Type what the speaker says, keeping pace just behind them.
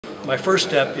my first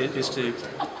step is to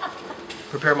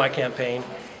prepare my campaign,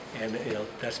 and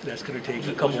that's going to take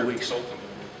a couple of weeks.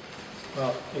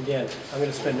 Well, again, I'm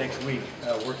going to spend next week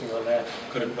working on that.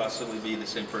 Could it possibly be the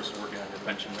same person working on your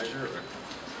pension measure?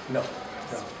 Or? No.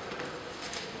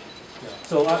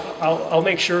 So I'll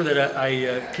make sure that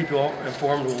I keep you all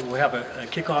informed. We'll have a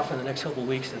kickoff in the next couple of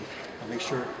weeks, and I'll make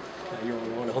sure you're on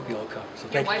the one. I hope you all come. So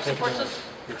Your wife supports us?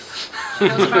 Yes. She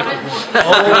knows about it?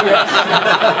 Oh,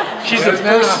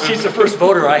 yes. She's the first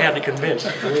voter I had to convince,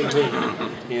 believe me.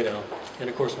 And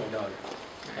of course my dog.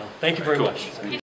 Thank you very much.